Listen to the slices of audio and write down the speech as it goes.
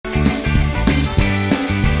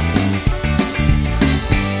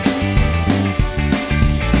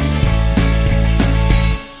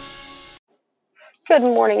Good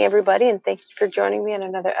morning, everybody, and thank you for joining me on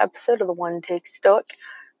another episode of the One Take Stoic.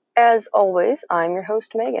 As always, I'm your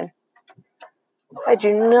host, Megan. I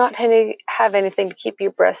do not have anything to keep you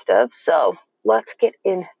abreast of, so let's get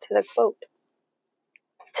into the quote.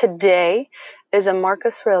 Today is a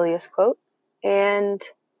Marcus Aurelius quote, and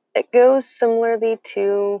it goes similarly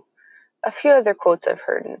to a few other quotes I've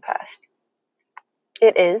heard in the past.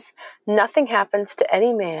 It is, "Nothing happens to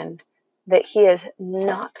any man that he is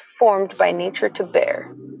not formed by nature to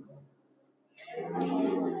bear."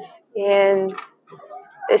 And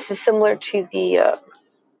this is similar to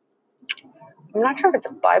I'm not sure if it's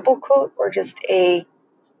a Bible quote or just a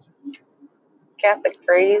Catholic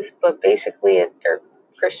phrase, but basically, or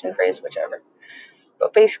Christian phrase, whichever.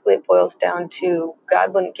 But basically, it boils down to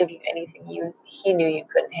God wouldn't give you anything He knew you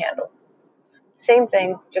couldn't handle. Same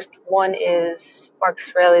thing, just one is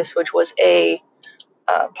Marcus Aurelius, which was a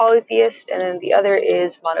polytheist, and then the other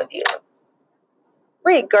is monotheism.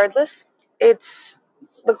 Regardless,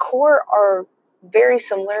 the core are very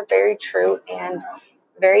similar, very true, and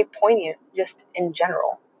very poignant just in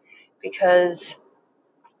general. Because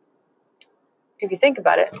if you think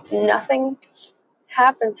about it, nothing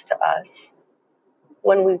happens to us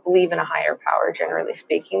when we believe in a higher power, generally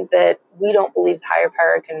speaking, that we don't believe the higher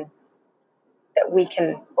power that we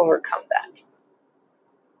can overcome that.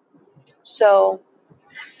 So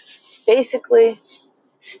basically,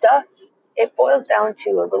 it boils down to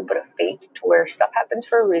a little bit of fate, to where stuff happens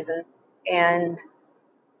for a reason, and,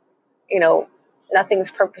 nothing's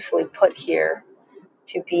purposely put here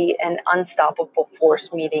to be an unstoppable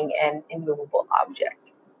force meeting an immovable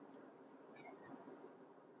object.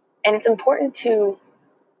 And it's important to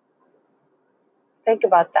think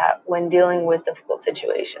about that when dealing with difficult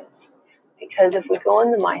situations. Because if we go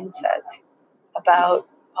in the mindset about,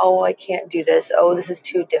 oh, I can't do this, oh, this is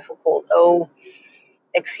too difficult, oh,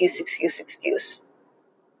 excuse.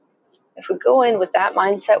 If we go in with that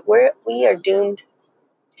mindset, we are doomed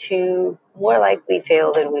to more likely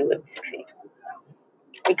fail than we would succeed.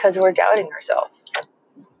 Because we're doubting ourselves.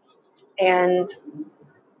 And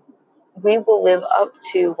we will live up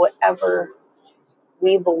to whatever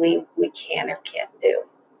we believe we can or can't do.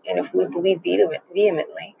 And if we believe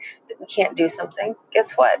vehemently that we can't do something,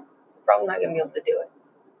 guess what? We're probably not going to be able to do it.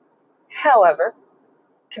 However,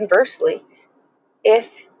 conversely,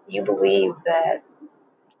 if you believe that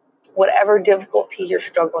whatever difficulty you're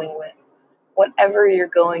struggling with, whatever you're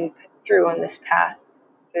going through on this path,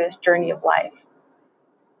 this journey of life,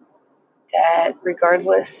 that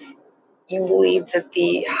regardless, you believe that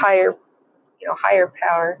the higher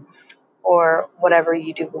power, or whatever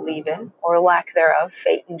you do believe in, or lack thereof,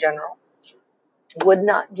 fate in general, would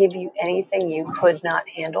not give you anything you could not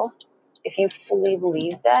handle. If you fully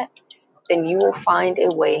believe that, then you will find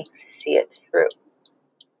a way to see it through.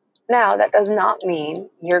 Now, that does not mean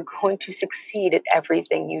you're going to succeed at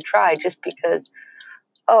everything you try just because,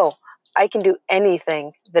 oh, I can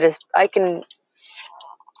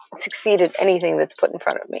succeed at anything that's put in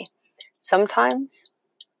front of me. Sometimes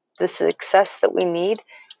the success that we need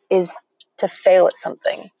is to fail at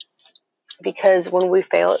something. Because when we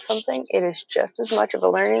fail at something, it is just as much of a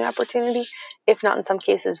learning opportunity, if not in some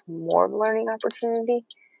cases more of a learning opportunity,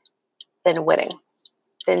 than winning,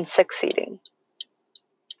 than succeeding.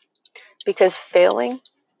 Because failing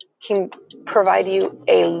can provide you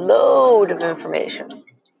a load of information.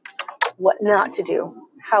 What not to do,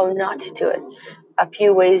 how not to do it, a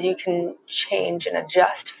few ways you can change and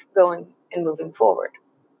adjust going and moving forward.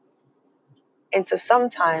 And so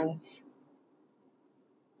sometimes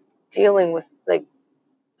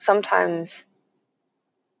sometimes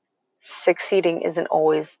succeeding isn't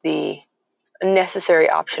always the necessary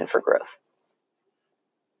option for growth.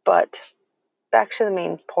 But back to the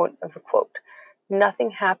main point of the quote.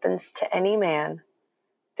 Nothing happens to any man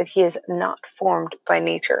that he is not formed by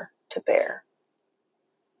nature to bear.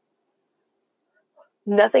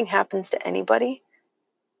 Nothing happens to anybody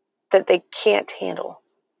that they can't handle,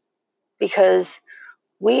 because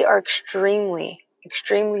we are extremely,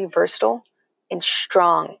 extremely versatile and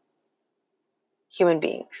strong human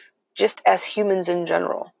beings, just as humans in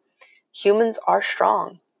general. Humans are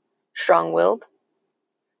strong-willed,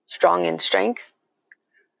 strong in strength,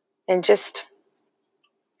 and just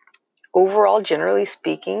overall, generally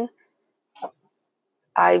speaking,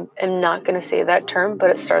 I am not going to say that term, but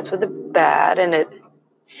it starts with a bad, and the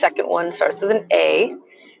second one starts with an A.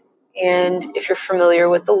 And if you're familiar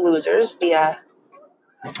with The Losers,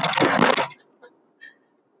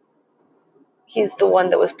 he's the one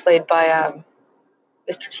that was played by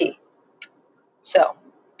Mr. T. So,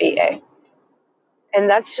 BA. And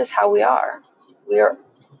that's just how we are. We are,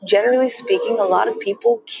 generally speaking, a lot of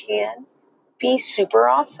people can be super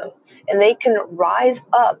awesome, and they can rise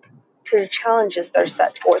up to the challenges that are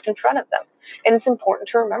set forth in front of them. And it's important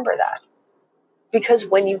to remember that, because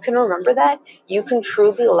when you can remember that, you can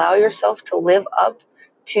truly allow yourself to live up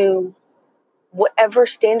to whatever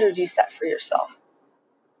standards you set for yourself.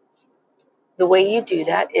 The way you do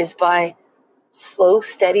that is by slow,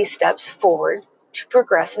 steady steps forward to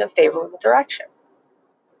progress in a favorable direction.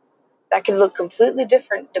 That can look completely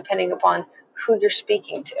different depending upon who you're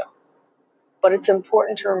speaking to. But it's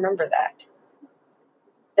important to remember that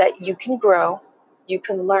you can grow, you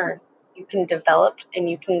can learn, you can develop, and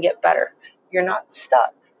you can get better. You're not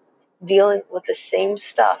stuck dealing with the same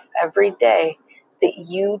stuff every day that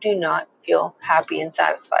you do not feel happy and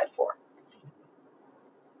satisfied for.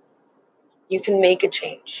 You can make a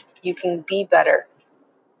change. You can be better.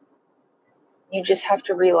 You just have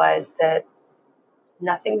to realize that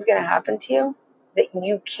nothing's going to happen to you that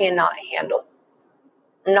you cannot handle.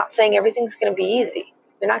 I'm not saying everything's going to be easy.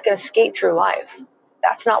 You're not going to skate through life.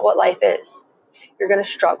 That's not what life is. You're going to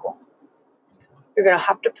struggle. You're going to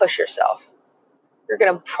have to push yourself. You're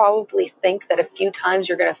going to probably think that a few times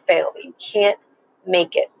you're going to fail, that you can't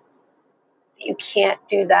make it, that you can't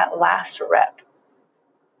do that last rep.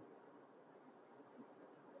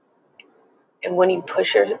 And when you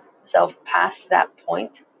push yourself past that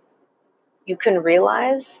point, you can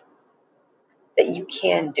realize that you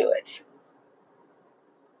can do it.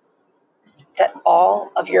 That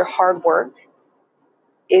all of your hard work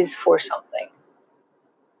is for something.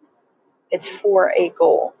 It's for a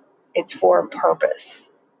goal. It's for a purpose.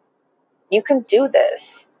 You can do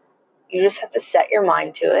this. You just have to set your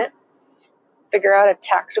mind to it, figure out a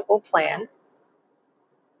tactical plan,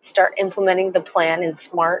 start implementing the plan in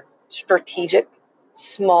smart, strategic,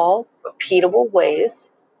 small, repeatable ways,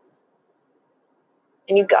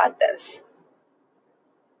 and you got this.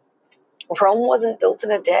 Rome wasn't built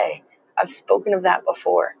in a day. I've spoken of that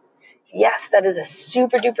before. Yes, that is a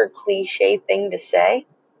super duper cliche thing to say,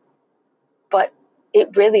 but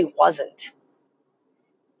it really wasn't.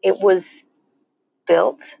 It was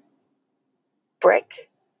built brick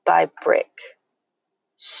by brick,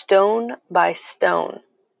 stone by stone.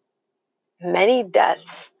 Many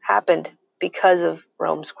deaths happened because of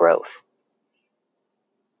Rome's growth.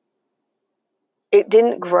 It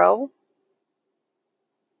didn't grow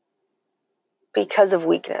because of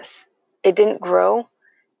weakness. It didn't grow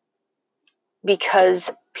because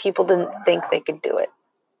people didn't think they could do it.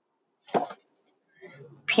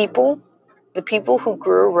 The people who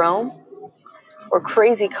grew Rome were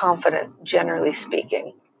crazy confident, generally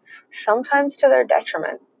speaking, sometimes to their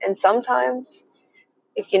detriment. And sometimes,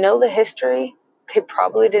 if you know the history, they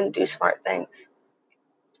probably didn't do smart things.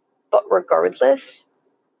 But regardless,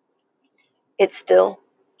 it still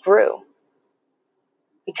grew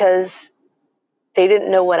because they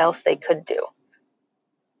didn't know what else they could do.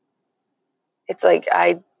 It's like,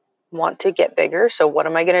 I want to get bigger, so what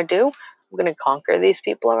am I going to do? I'm going to conquer these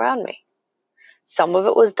people around me. Some of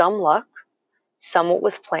it was dumb luck. Some of it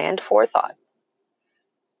was planned forethought.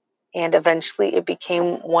 And eventually it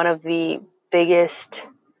became one of the biggest,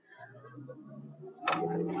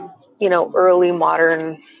 early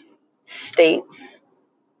modern states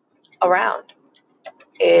around.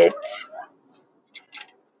 It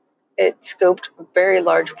scoped very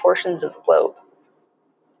large portions of the globe.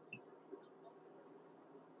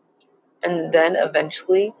 And then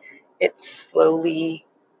eventually it slowly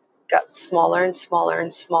got smaller and smaller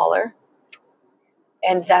and smaller.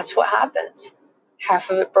 And that's what happens. Half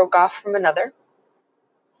of it broke off from another,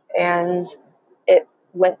 and it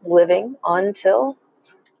went living until,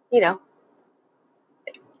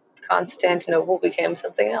 Constantinople became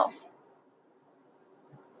something else.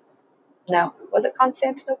 No, was it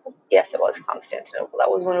Constantinople? Yes, it was Constantinople. That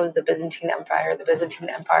was when it was the Byzantine Empire. The Byzantine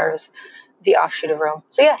Empire was the offshoot of Rome.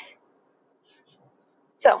 So yes.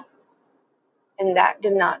 And that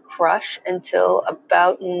did not crush until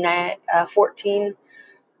about the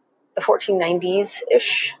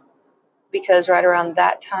 1490s-ish, because right around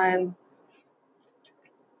that time,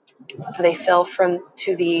 they fell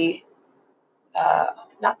to the,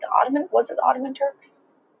 not the Ottoman, was it the Ottoman Turks?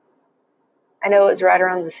 I know it was right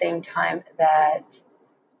around the same time that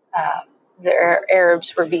the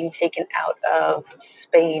Arabs were being taken out of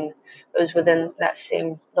Spain. It was within that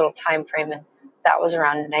same little time frame, and that was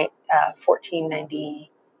around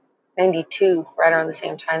 1492, right around the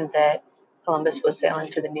same time that Columbus was sailing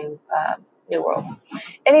to the New World.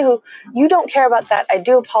 Anywho, you don't care about that. I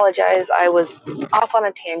do apologize. I was off on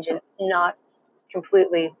a tangent, not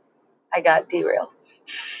completely. I got derailed.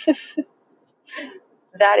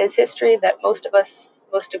 That is history that most of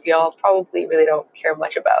y'all probably really don't care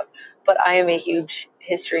much about. but I am a huge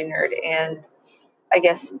history nerd, and I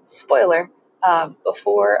guess, spoiler,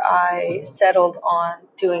 before I settled on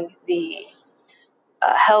doing the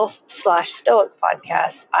health/stoic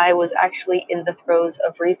podcast, I was actually in the throes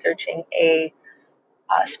of researching a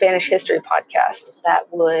Spanish history podcast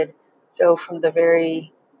that would go from the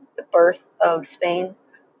birth of Spain,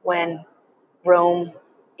 when Rome,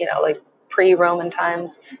 like pre-Roman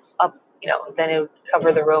times, up, then it would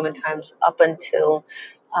cover the Roman times up until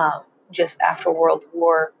just after World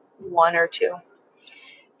War I or II.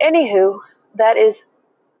 Anywho, that is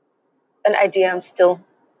an idea I'm still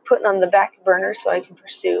putting on the back burner so I can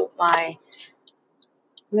pursue my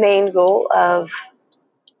main goal of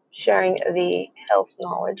sharing the health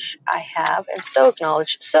knowledge I have and Stoic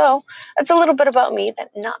knowledge. So that's a little bit about me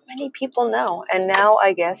that not many people know. And now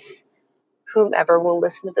I guess whomever will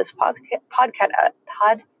listen to this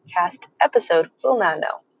podcast episode will now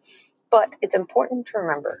know. But it's important to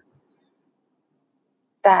remember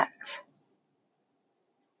that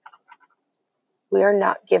we are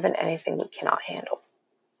not given anything we cannot handle.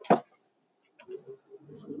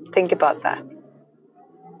 Think about that.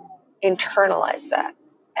 Internalize that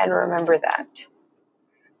and remember that.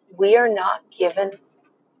 We are not given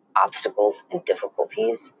obstacles and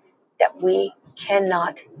difficulties that we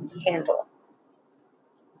cannot handle.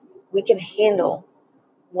 We can handle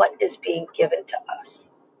what is being given to us.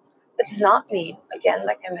 That does not mean, again,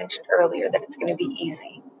 like I mentioned earlier, that it's going to be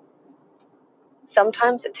easy.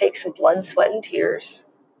 Sometimes it takes some blood, sweat, and tears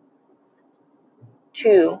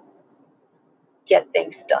to get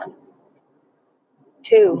things done,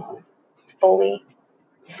 to fully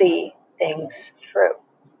see things through.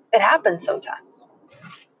 It happens sometimes.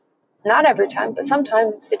 Not every time, but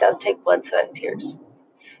sometimes it does take blood, sweat, and tears.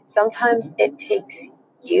 Sometimes it takes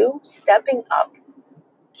you stepping up,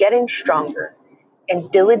 getting stronger,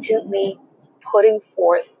 and diligently putting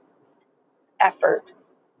forth effort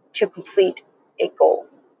to complete a goal.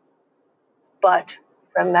 But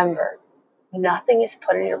remember, nothing is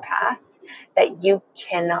put in your path that you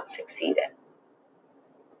cannot succeed in.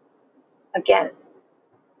 Again,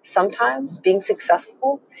 sometimes being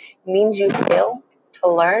successful means you fail to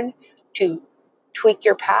learn to tweak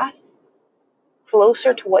your path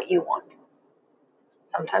closer to what you want.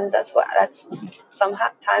 Sometimes that's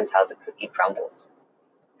sometimes how the cookie crumbles.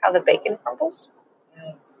 How the bacon crumbles?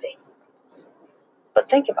 Bacon crumbles. But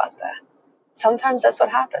think about that. Sometimes that's what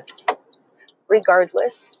happens.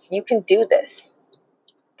 Regardless, you can do this.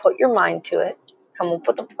 Put your mind to it. Come up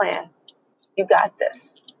with a plan. You got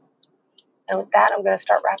this. And with that, I'm going to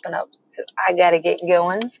start wrapping up because I got to get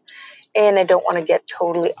going. And I don't want to get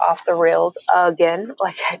totally off the rails again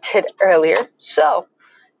like I did earlier. So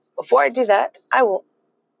before I do that, I will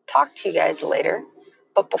talk to you guys later.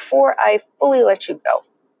 But before I fully let you go,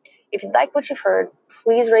 if you like what you've heard,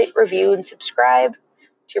 please rate, review, and subscribe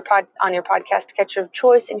to on your podcast catcher of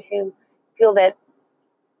choice. And if you feel that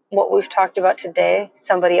what we've talked about today,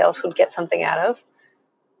 somebody else would get something out of,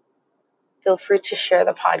 feel free to share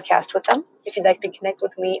the podcast with them. If you'd like to connect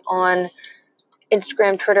with me on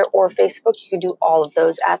Instagram, Twitter, or Facebook, you can do all of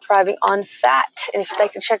those at Thriving on Fat. And if you'd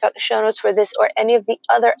like to check out the show notes for this or any of the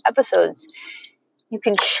other episodes, you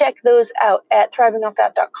can check those out at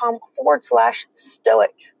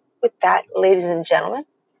thrivingonfat.com/stoic. With that, ladies and gentlemen,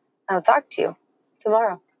 I'll talk to you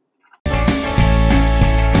tomorrow.